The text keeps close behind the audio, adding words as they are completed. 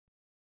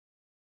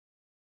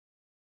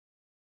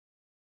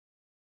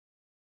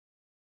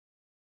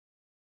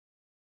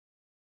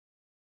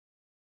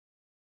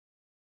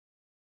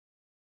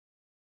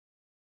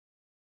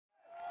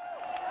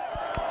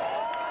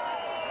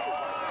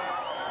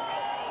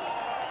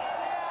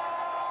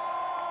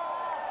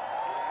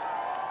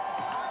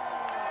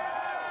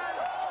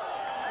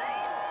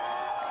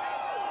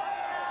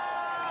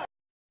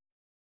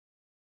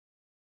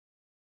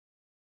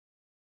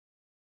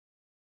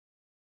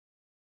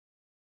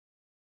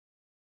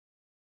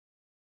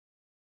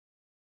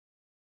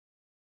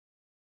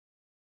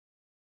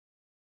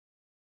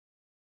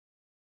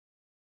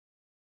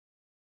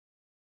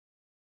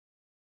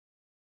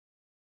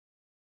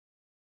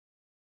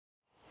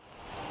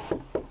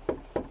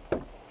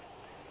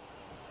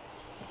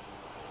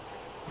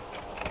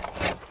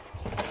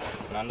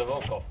Commander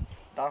Volkov.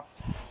 Да.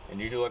 I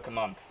need your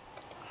command.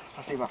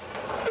 Спасибо.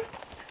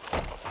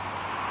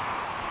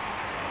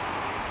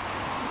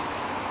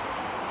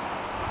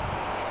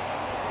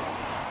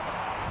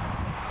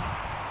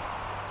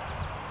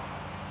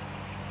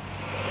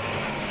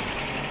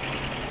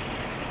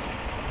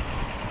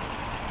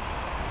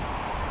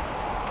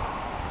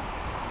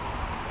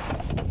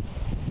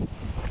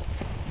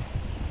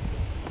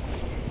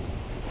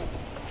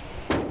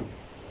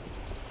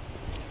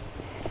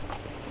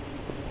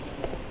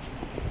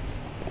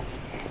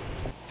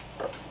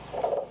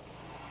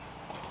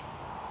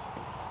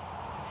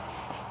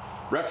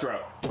 Rex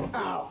route.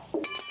 Ow!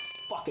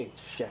 Fucking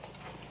shit.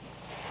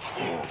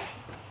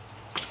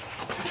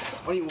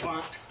 What do you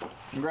want?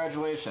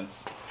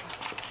 Congratulations.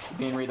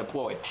 Being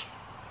redeployed.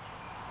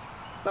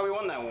 Thought we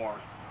won that war.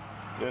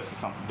 This is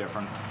something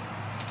different.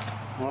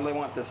 What do they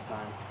want this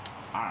time?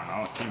 I don't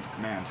know, team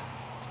command.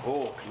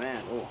 Oh,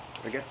 command. Oh,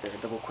 gotta get there.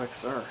 Double quick,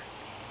 sir.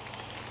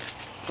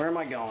 Where am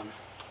I going?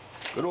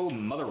 Good old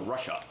Mother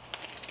Russia.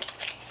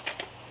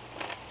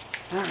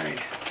 Alright,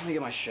 let me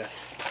get my shit.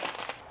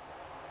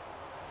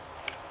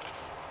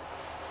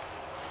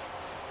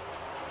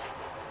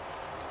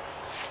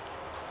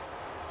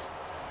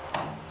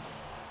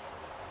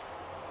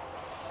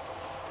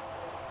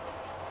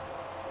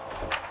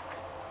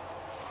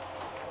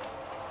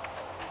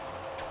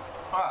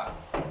 Ah,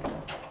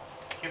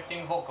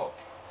 Captain Volkov.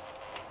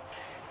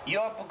 You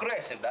are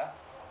progressive, da?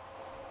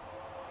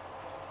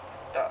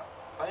 Да.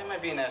 Why am I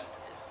being asked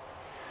this?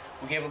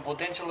 We have a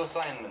potential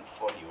assignment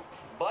for you,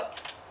 but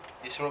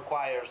this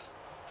requires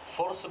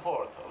full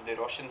support of the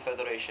Russian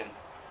Federation,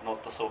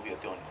 not the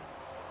Soviet Union.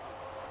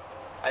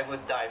 I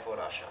would die for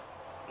Russia,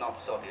 not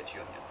Soviet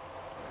Union.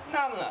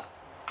 No.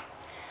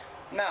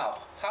 Now,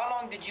 how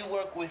long did you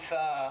work with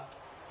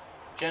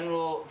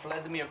General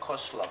Vladimir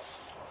Kozlov?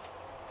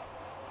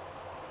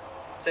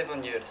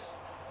 7 years.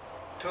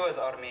 2 as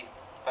army,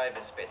 5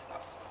 as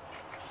Spetsnaz.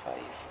 5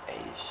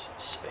 as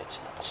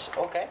Spetsnaz.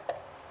 Okay.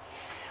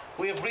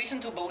 We have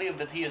reason to believe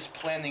that he is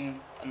planning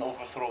an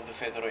overthrow of the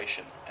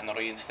Federation and a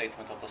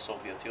reinstatement of the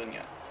Soviet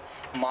Union.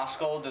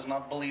 Moscow does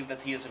not believe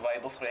that he is a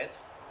viable threat,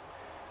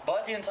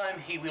 but in time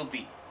he will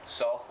be,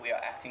 so we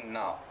are acting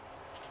now.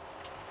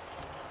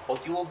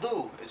 What you will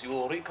do is you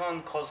will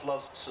recon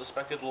Kozlov's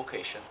suspected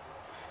location,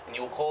 and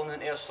you will call in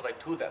an airstrike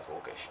to that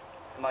location.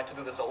 Am I to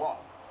do this alone?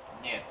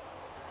 Yeah.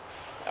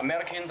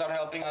 Americans are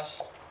helping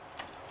us.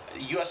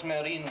 U.S.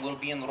 Marine will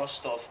be in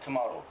Rostov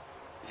tomorrow.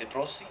 Is it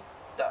Rossi?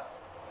 Да.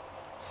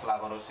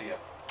 Slava Russia.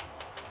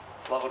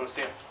 Slava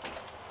Russia.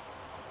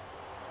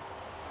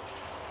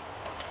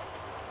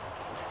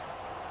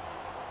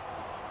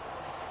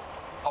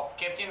 Oh,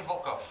 Captain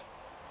Volkov.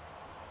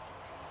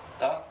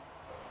 Да.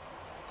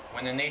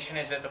 When a nation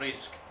is at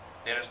risk,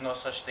 there is no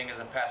such thing as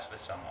a pass with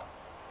someone.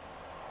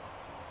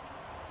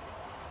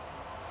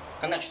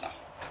 Конечно.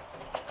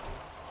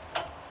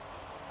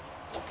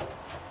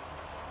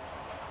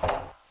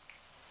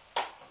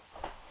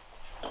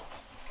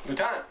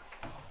 Lieutenant,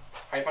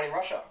 how are you finding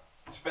Russia?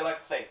 It's a bit like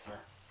the States, sir.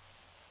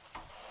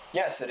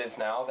 Yes, it is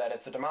now that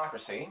it's a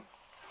democracy.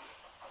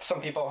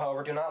 Some people,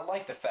 however, do not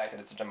like the fact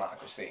that it's a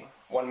democracy.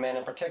 One man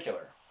in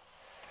particular,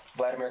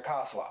 Vladimir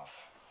Kozlov.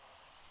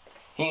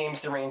 He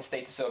aims to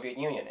reinstate the Soviet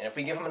Union, and if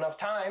we give him enough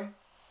time,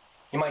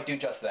 he might do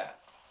just that.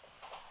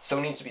 So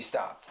it needs to be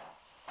stopped.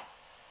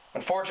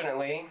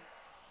 Unfortunately,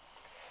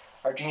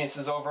 our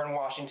geniuses over in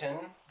Washington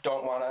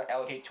don't want to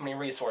allocate too many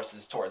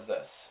resources towards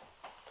this.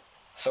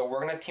 So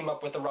we're going to team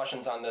up with the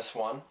Russians on this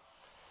one.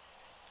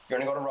 You're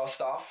going to go to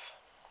Rostov.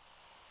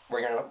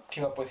 We're going to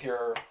team up with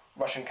your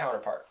Russian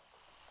counterpart.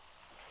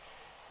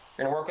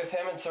 You're going to work with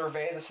him and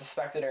survey the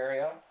suspected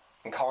area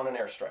and call in an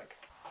airstrike.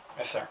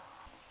 Yes, sir.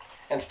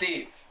 And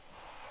Steve,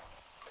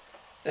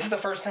 this is the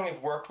first time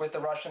we've worked with the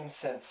Russians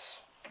since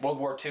World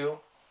War II.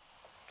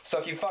 So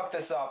if you fuck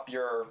this up,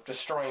 you're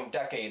destroying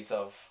decades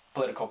of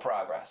political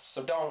progress.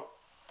 So don't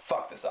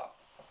fuck this up.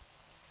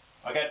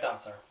 I'll get it done,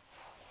 sir.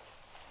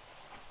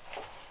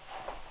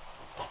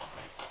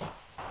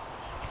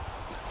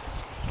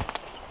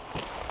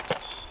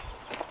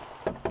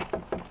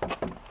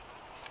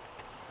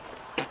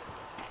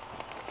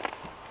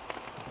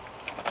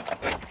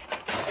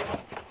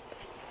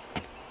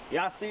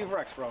 Yeah, Steve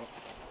Rex, bro.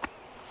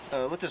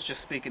 Let us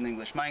just speak in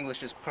English. My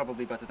English is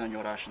probably better than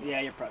your Russian.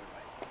 Yeah, you're probably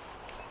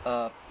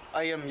right.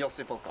 I am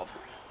Yosif Volkov.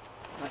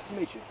 Nice to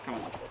meet you. Come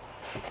on.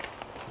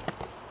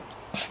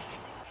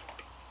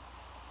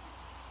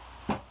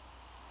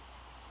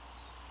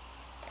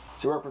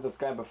 So you worked with this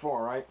guy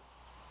before, right?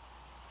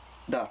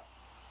 Да.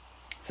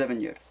 7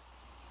 years.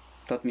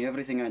 Taught me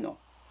everything I know.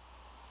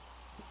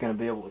 Gonna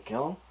be able to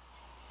kill him?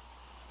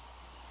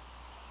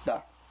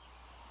 Да.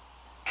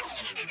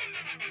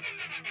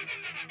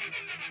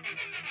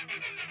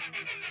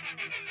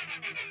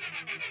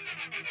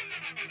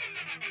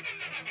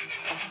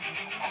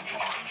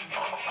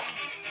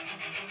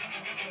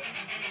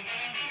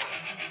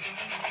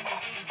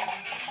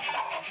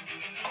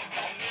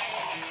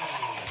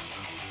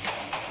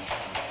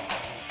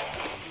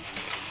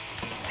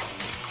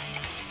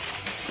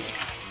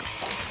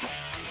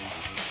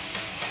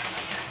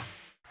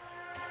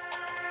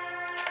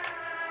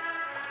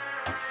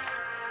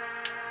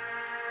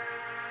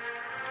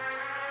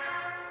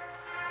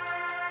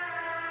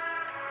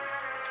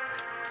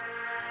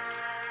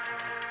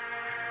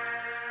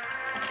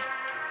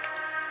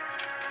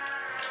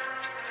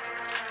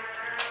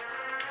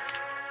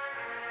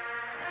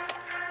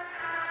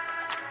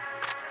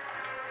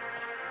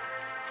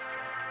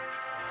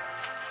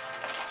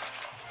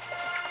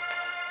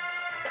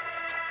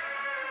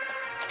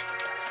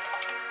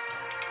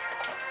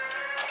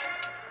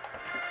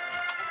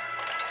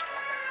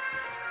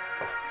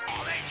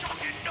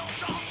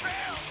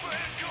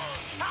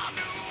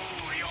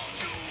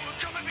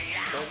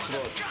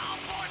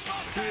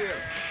 Foxtrot. Steer.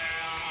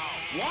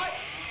 What?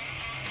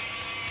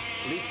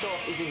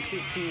 Liftoff is in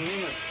 15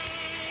 minutes.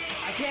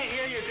 I can't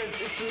hear you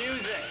because it's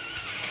music.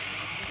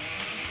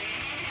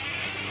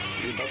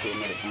 You're about to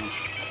admit it, huh?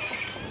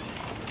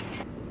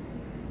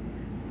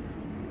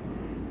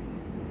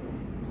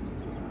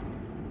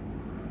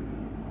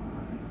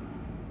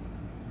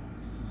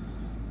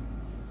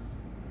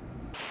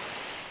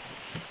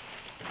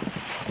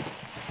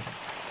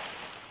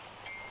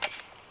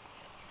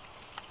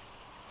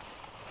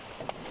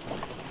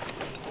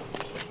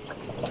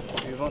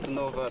 You want to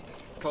know what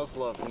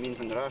Kozlov means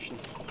in Russian?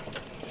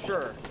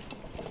 Sure.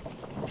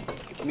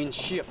 It means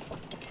ship.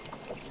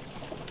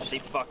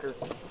 Sheep fucker.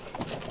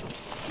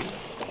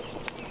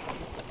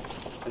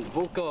 And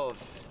Volkov,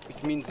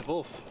 it means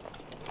wolf.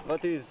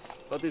 What is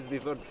the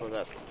word for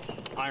that?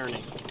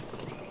 Irony.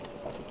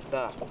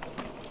 Da.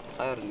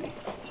 Irony.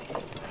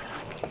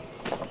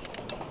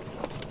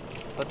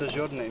 What does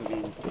your name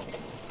mean?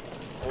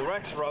 Well,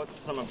 Rex wrote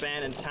some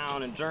abandoned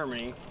town in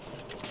Germany.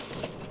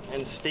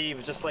 And Steve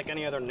is just like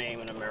any other name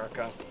in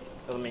America.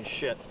 Doesn't mean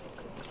shit.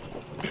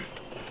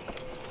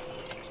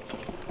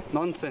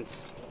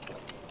 Nonsense.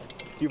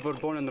 You were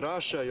born in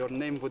Russia, your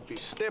name would be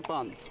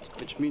Stepan,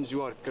 which means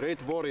you are a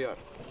great warrior.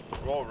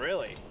 Oh,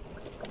 really?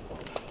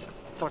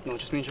 Fuck no, it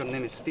just means your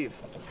name is Steve.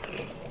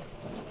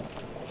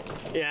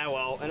 Yeah,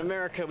 well, in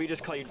America, we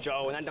just call you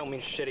Joe, and that don't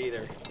mean shit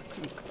either.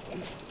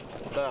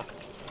 Da.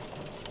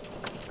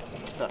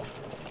 Da.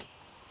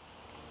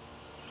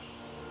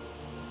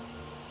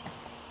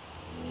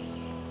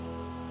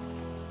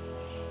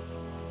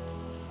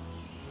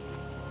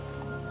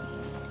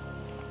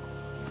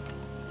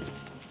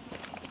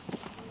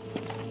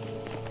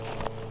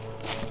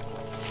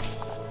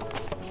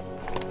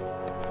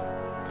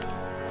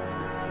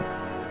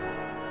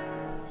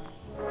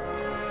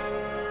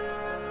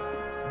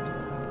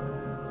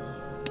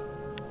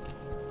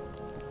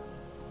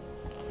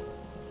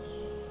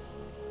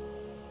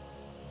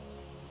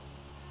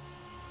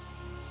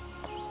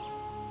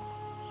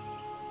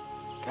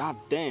 God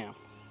damn.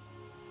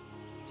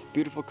 It's a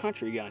beautiful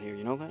country you got here,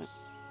 you know that?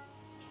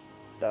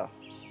 Da.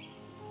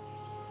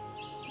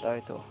 Da,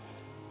 ito.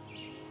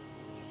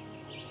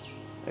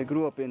 I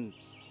grew up in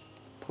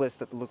a place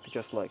that looked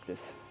just like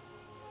this.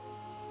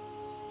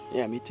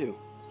 Yeah, me too.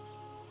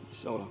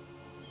 Minnesota.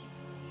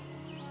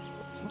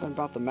 Something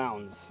about the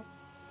mountains.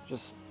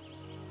 Just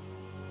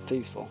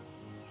peaceful.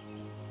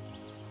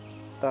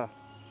 Da.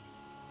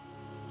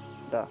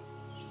 Da.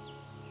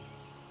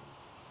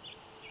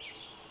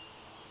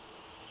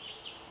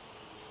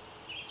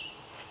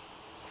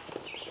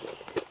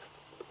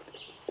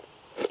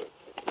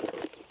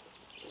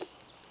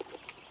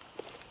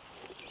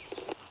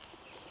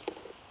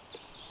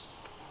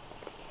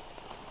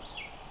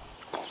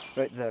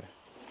 Right there,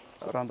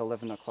 around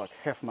 11 o'clock,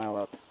 half mile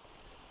out.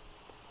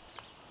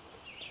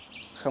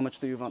 How much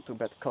do you want to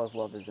bet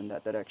Kozlov is in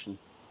that direction?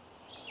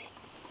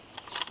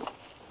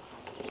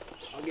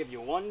 I'll give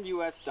you $1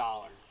 US.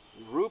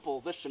 In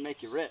rubles, this should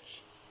make you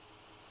rich.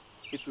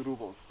 It's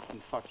rubles,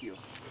 and fuck you.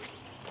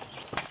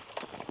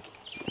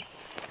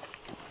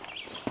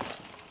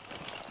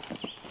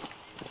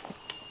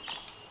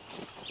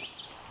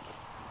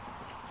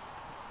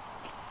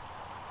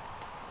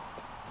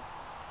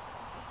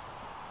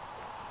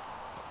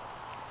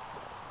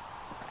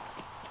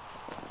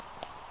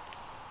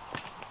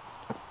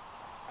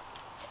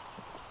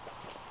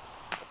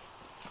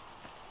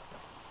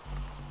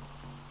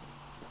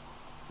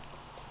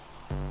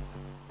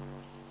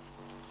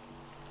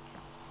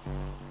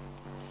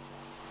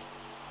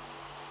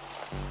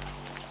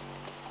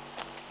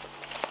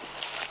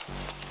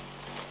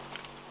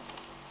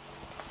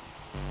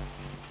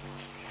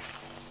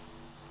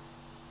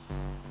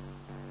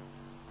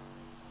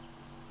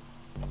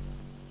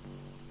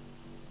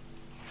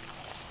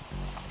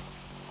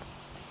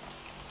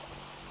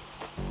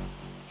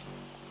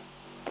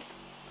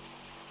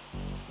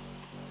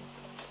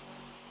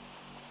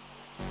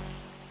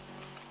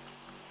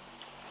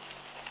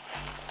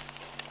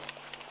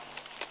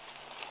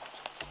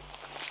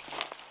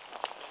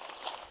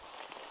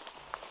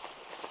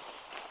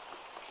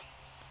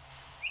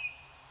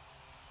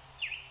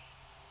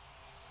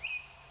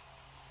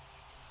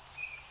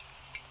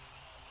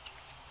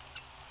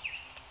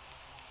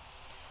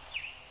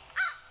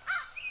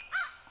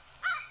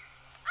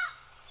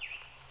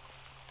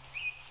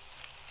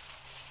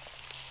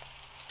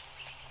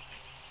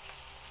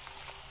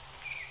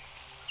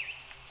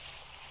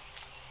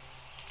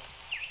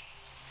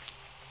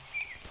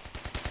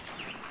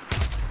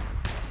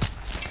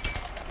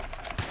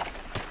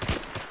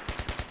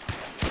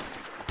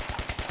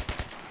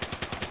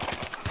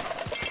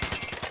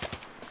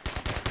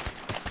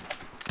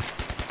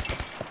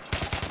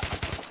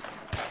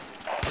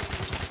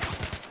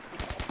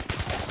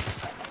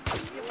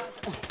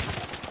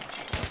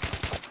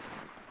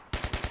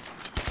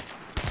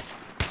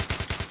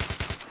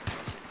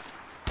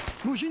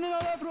 Мужчина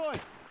на бронь!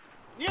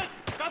 Нет,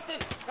 капитан,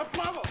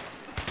 направо!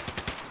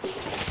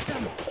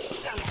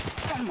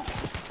 Calmo!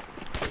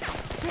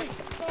 Hey,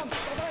 vamos,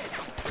 давай!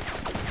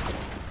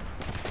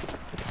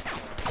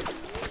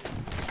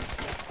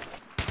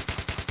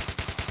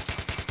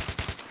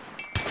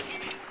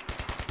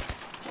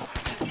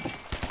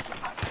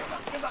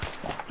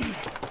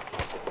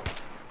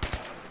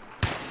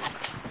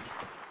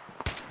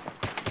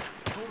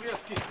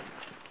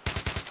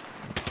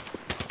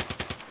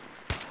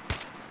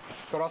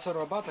 Хорошая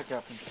работа,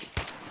 Captain.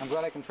 I'm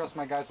glad I can trust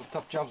my guys with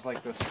tough jobs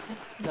like this.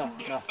 No,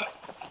 no.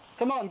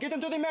 Come on, get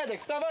him to the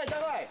medics. Давай,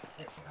 давай.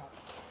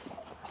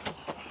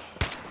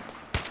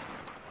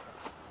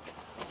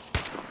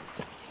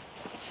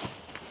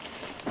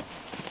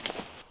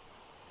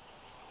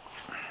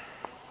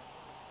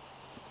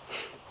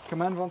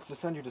 Command wants to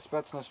send you to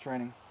Spetsnaz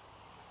training.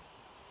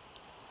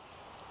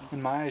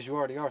 In my eyes, you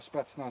already are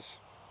Spetsnaz.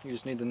 You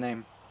just need the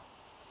name.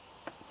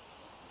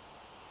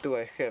 Do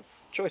I have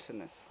choice in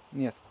this?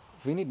 Нет,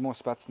 we need more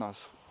Spetsnaz.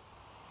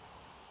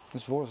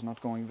 This war is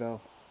not going well.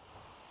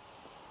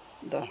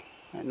 Да,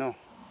 I know.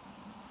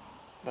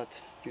 But,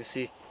 you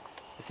see,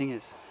 the thing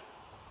is,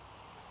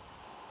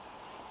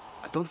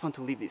 I don't want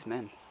to leave these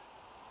men.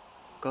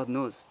 God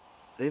knows,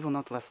 they will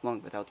not last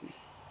long without me.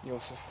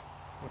 Joseph,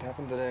 what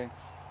happened today,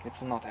 it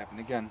will not happen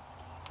again.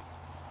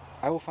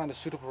 I will find a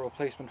suitable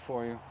replacement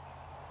for you.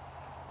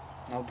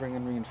 I'll bring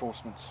in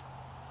reinforcements.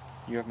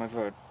 You have my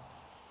word.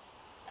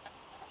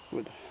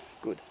 Good,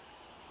 good.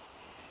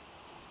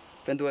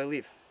 When do I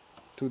leave?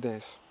 2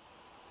 days.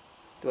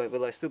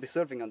 Will I still be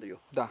serving under you?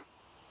 Да.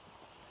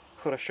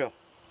 Хорошо.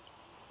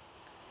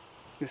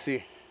 You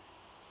see,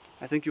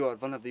 I think you are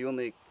one of the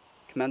only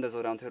commanders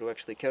around here who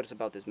actually cares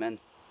about his men.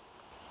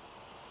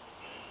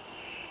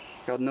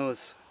 God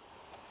knows,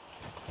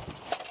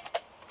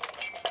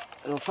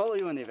 they'll follow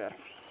you anywhere,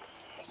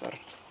 sir.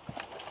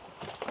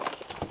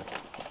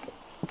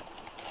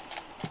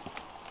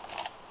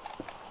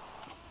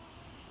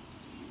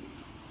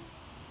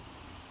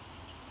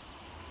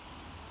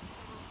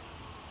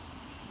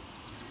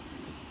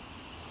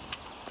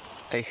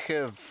 I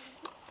have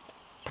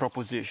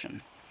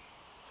proposition.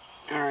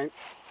 All right.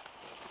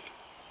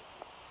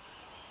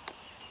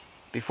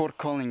 Before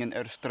calling an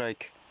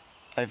airstrike,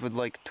 I would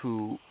like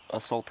to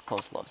assault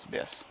Kozlov's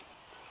base.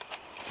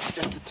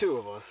 Just the two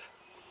of us.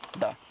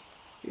 Da.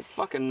 You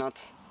fucking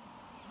nuts.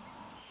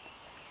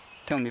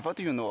 Tell me, what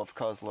do you know of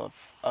Kozlov,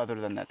 other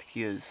than that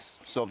he is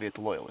Soviet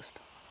Loyalist?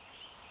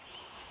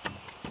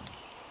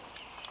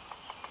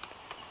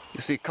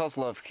 You see,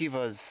 Kozlov, he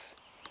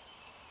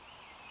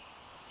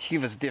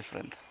was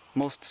different.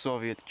 Most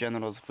Soviet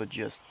generals would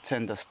just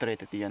send us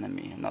straight at the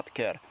enemy and not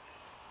care.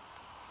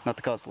 Not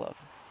Kozlov.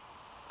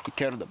 He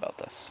cared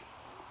about us.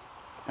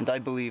 And I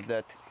believe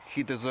that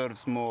he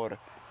deserves more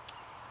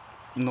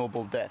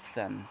noble death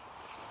than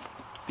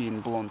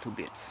being blown to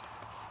bits.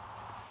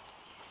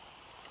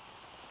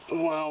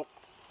 Well,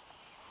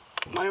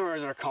 my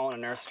orders are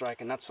calling an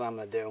airstrike, and that's what I'm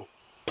gonna do.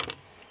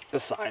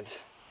 Besides,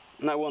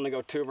 I'm not willing to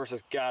go 2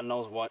 versus God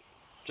knows what,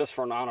 just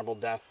for an honorable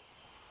death.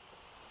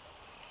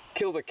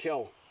 Kill's a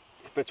kill,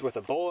 if it's with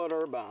a bullet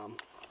or a bomb.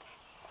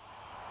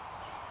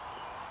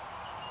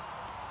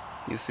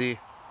 You see,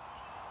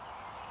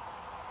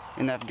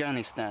 in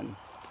Afghanistan,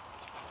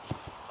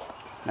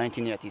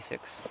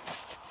 1986,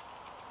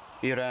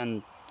 we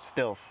ran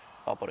stealth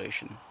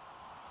operation.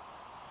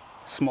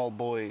 Small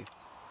boy,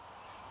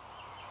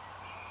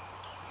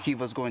 he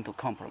was going to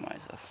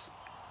compromise us.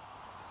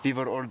 We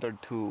were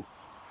ordered to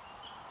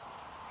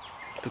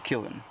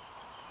kill him,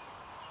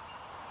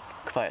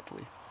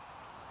 quietly.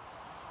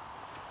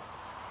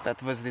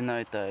 That was the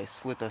night I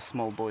slit a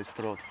small boy's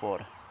throat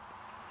for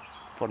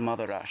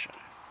Mother Russia.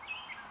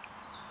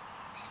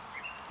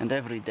 And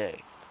every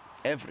day,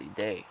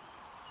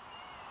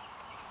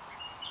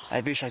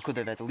 I wish I could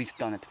have at least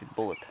done it with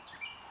bullet.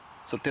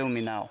 So tell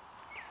me now,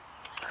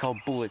 how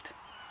bullet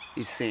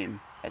is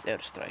same as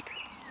airstrike?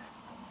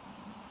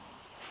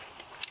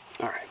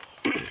 All right.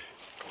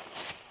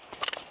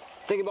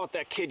 Think about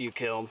that kid you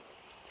killed.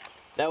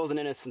 That was an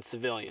innocent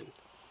civilian.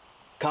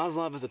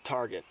 Kozlov is a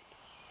target.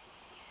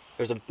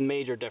 There's a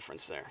major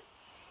difference there.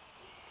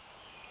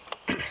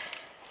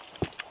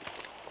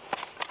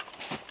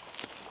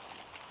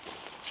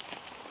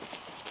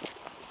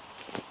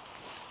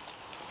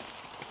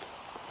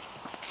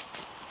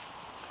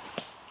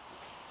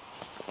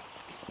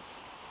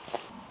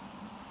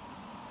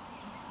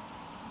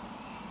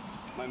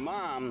 My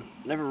mom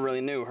never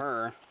really knew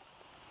her.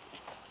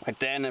 My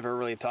dad never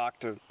really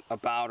talked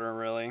about her,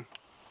 really.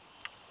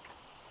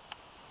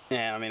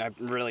 And I mean, I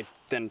really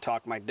didn't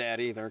talk to my dad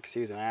either, because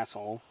he was an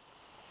asshole.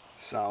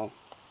 So,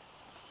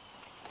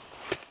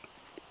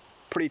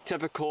 pretty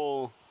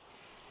typical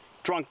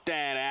drunk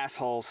dad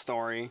asshole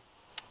story.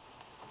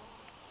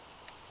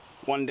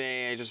 One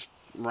day I just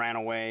ran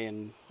away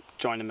and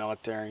joined the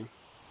military.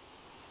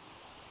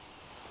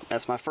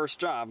 That's my first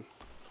job.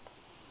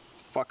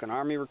 Fucking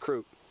Army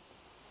recruit.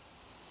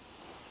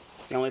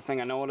 It's the only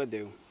thing I know what to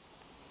do.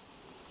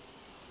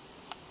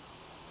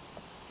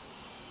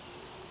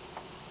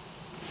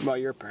 What about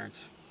your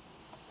parents?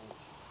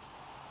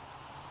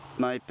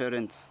 My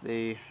parents,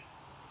 they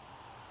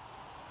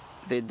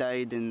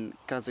died in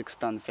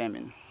Kazakhstan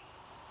famine.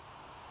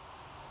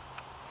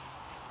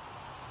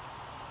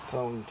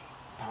 So,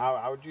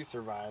 how would you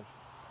survive?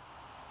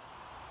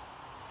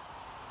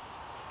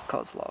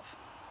 Kozlov.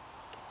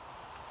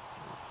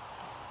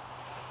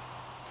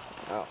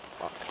 Oh,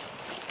 fuck.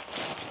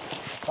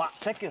 Plot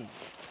thickens.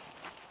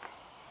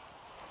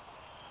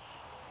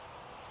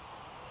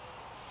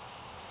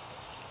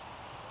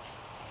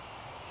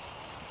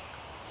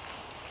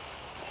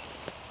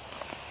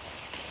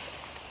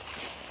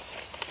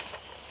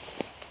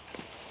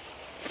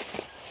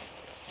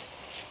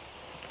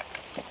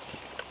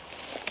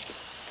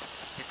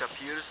 It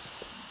appears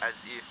as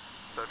if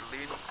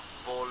Berlin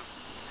Wall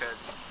has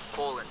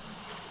fallen.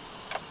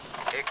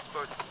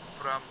 Experts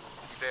from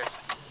the West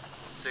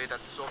say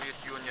that Soviet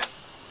Union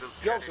will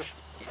Joseph, perish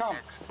in come.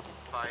 next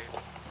 5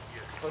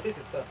 years. What is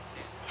it, sir?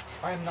 This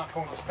is I am not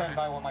going to stand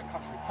by while my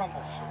country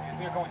crumbles.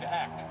 We are going to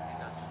act. as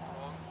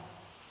strong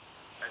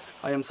as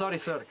it I am sorry,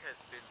 sir, has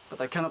been.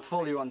 but I cannot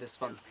follow you on this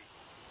one.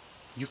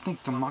 You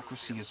think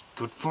democracy is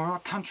good for our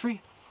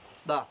country?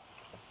 Da.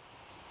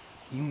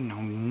 You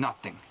know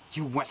nothing,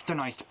 you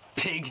westernized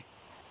pig.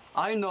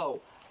 I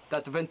know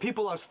that when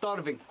people are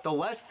starving, the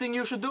last thing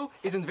you should do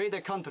is invade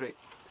a country.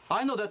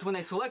 I know that when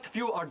a select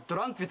few are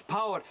drunk with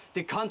power,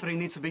 the country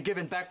needs to be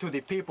given back to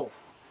the people.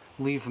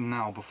 Leave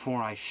now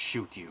before I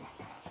shoot you.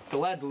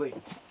 Gladly.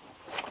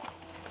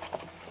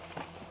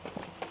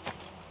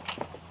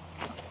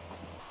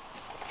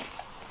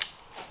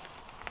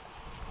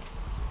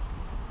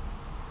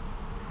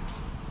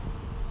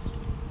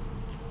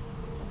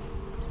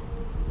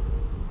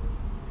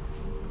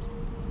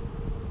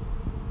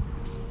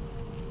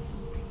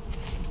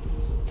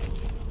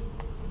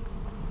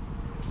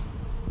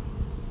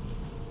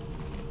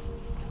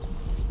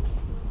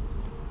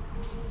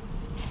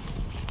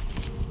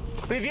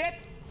 Привет!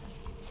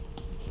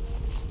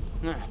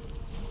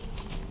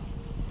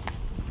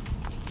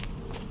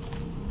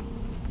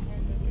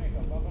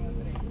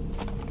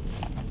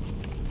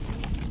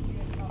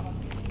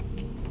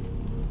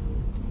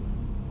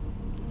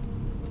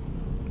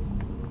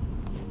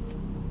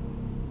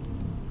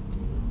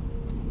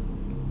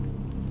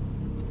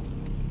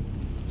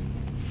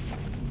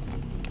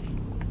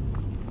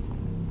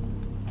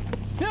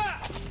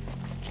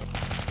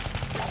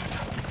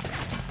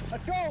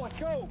 Let's go, let's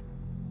go!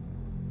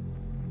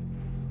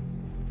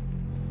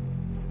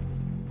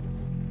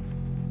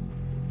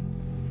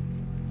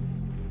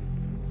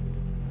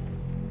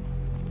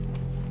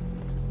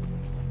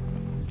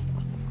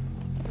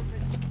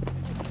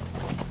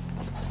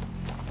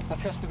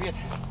 Отказ привет.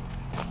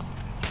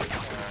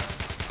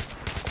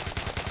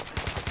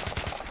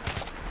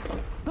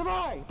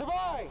 Давай,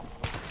 давай!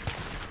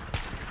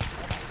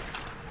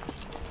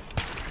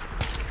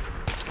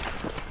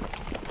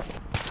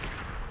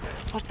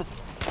 What the?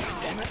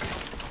 Damn it!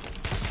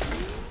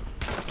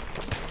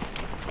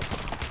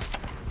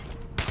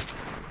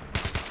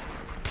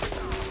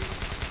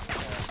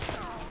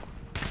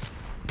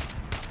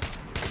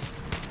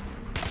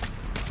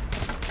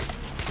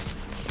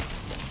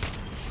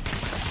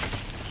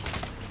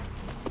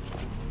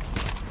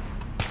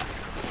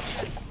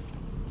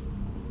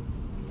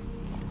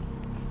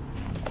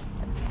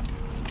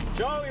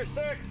 Joe, you're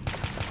 6.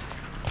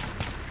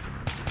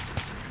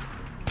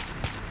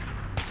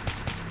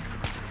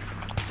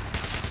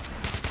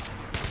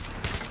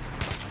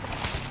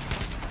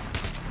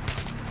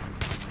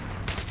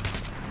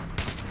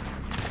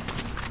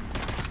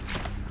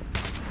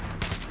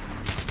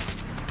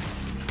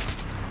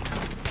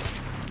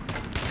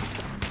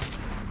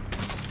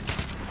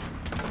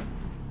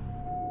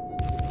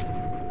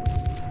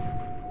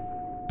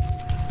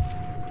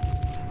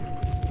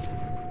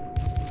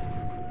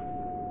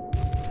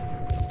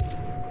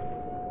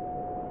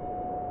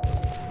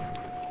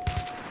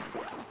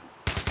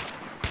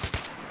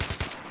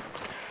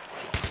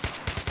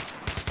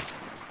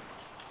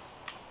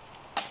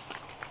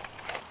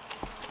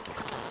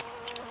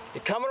 You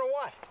coming or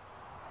what?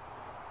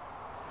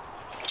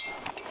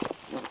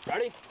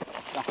 Ready?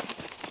 Yeah.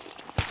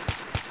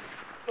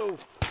 Oh.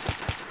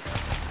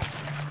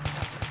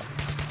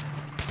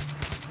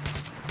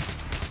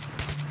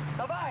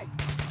 Давай!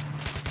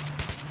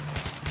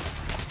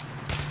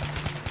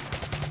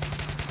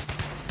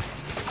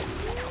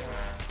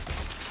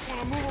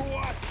 Wanna move or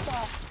what?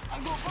 Stop.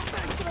 I'm going for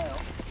big trail.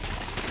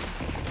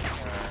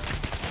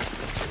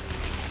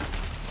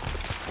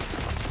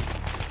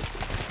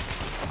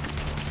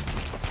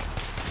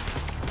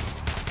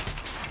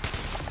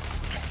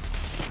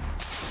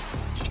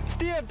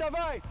 Стив,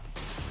 давай!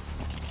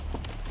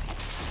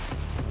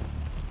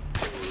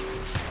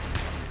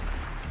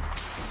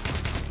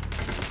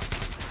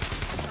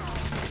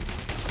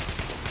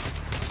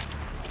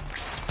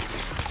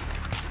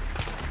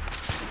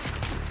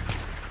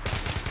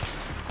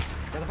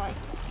 Yeah, давай!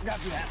 Got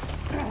you that!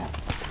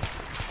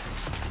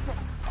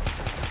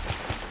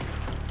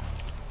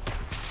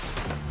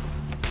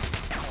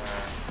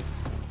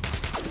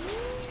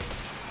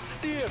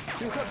 Steve,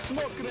 you have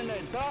smoke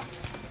grenade, huh?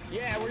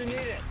 Yeah, where do you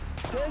need it?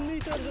 10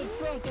 meters in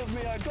front of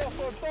me, I go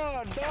for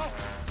far, huh?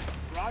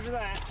 Roger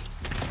that.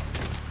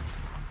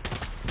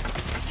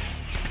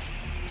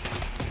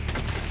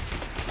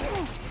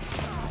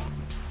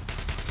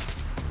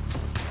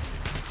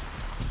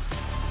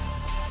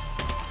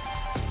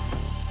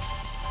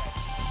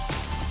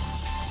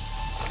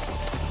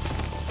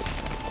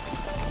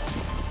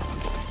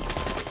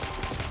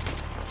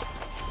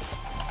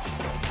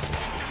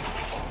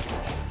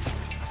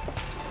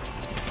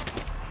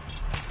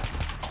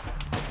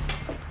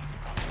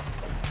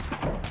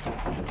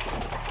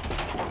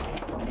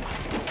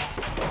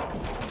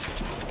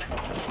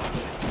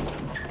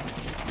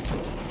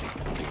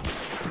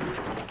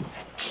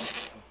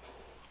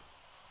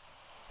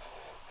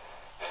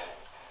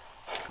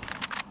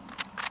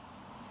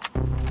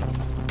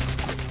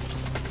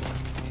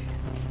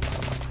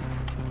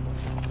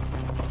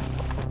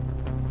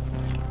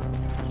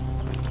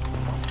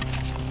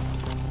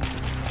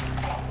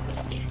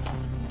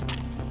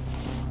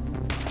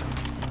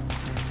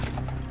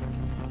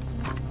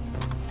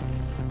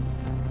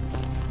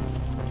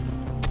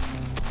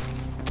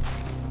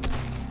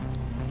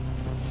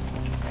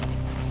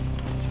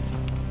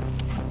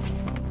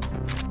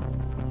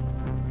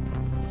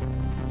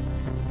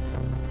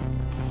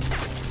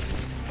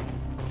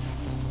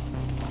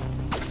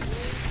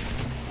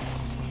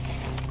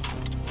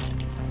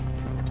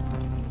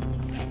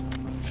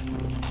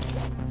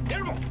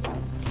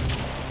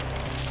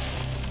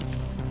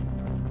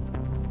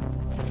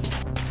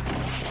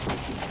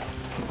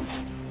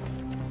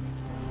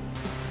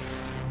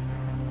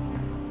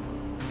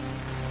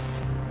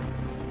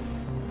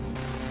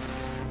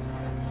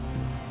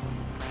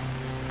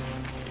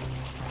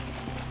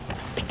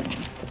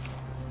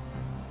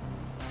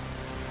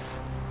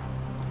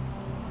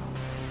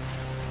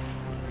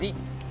 И.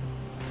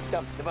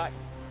 Там, давай.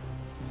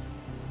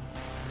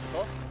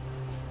 О.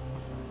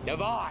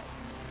 Давай.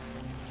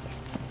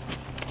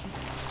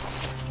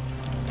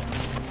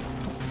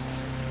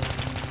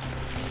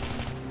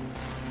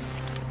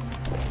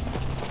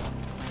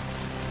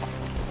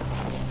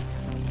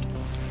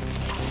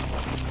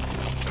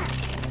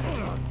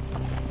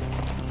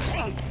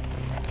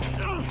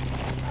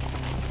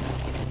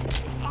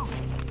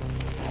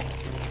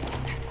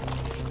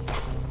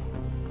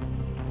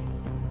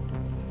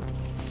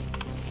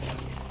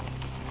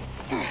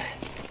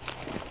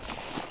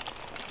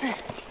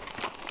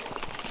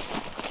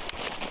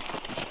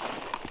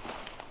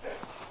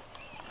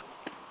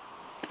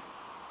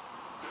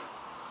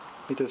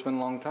 It has been a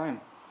long time,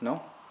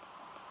 no?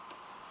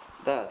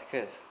 Да, it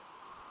has.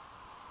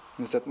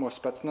 Is that more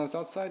Spetsnaz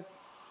outside?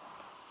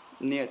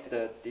 Нет,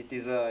 it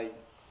is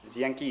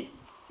Yankee.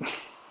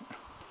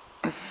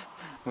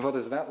 What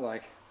is that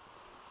like?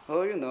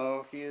 Oh, you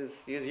know, he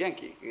is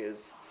Yankee. He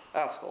is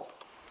asshole.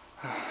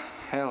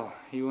 Hell,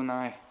 you and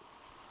I,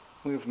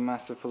 we have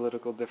massive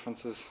political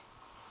differences.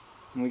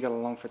 And we got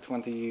along for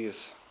 20 years.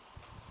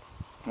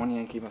 One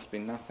Yankee must be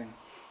nothing.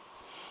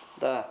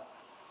 Да,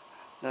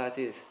 it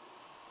is.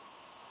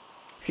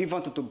 He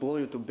wanted to blow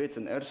you to bits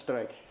in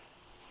airstrike.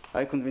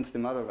 I convinced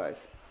him otherwise.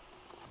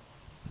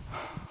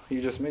 You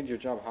just made your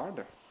job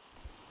harder.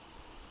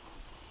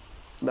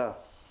 Да,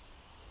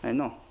 I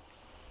know.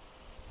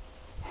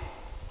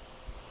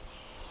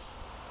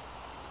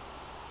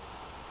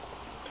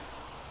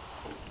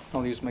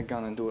 I'll use my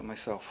gun and do it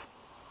myself.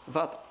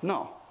 What?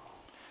 No.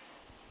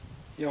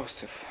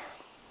 Joseph,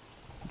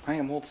 I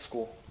am old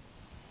school.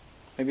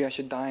 Maybe I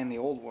should die in the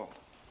old world.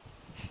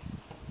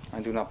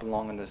 I do not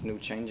belong in this new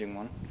changing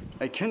one.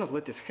 I cannot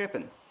let this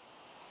happen.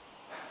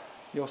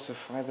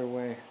 Joseph, either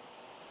way.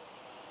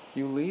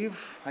 You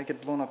leave, I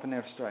get blown up in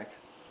airstrike.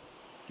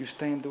 You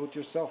stay and do it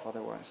yourself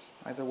otherwise.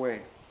 Either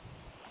way,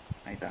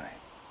 I die.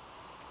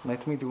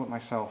 Let me do it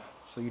myself,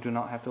 so you do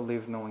not have to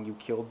live knowing you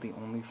killed the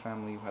only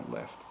family you had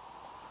left.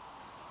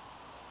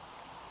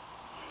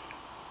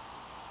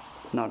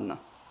 No.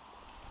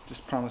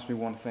 Just promise me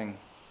one thing.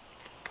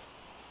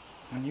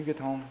 When you get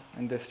home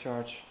and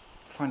discharge,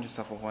 find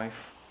yourself a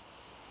wife,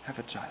 have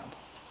a child.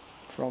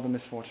 For all the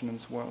misfortune in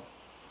this world,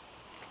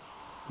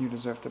 you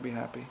deserve to be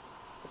happy.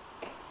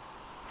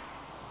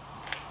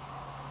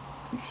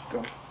 You should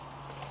go.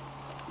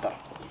 Да.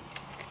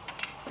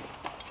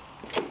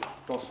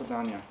 До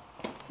свидания,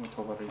 мой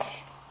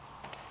товарищ.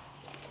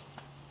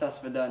 До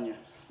свидания.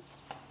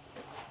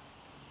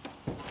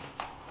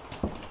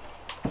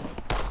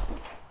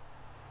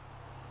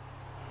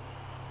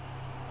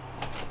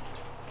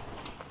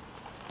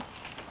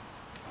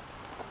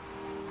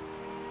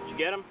 Did you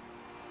get him?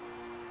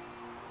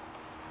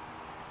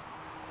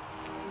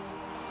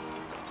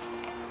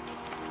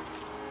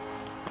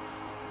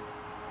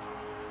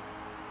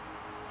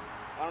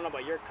 I don't know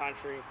about your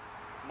country.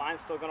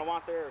 Mine's still gonna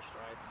want their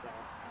airstrikes, so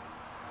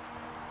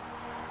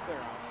it's clear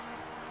out.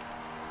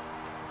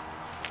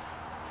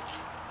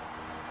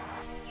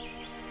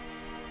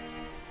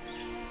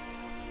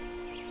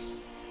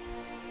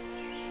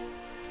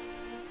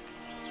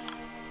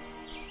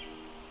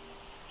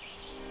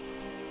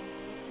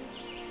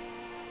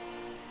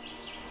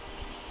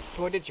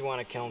 So why did you want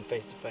to kill him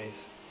face to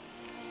face?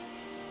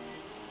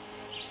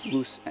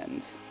 Loose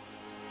ends.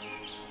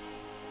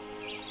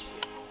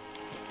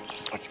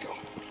 Let's go.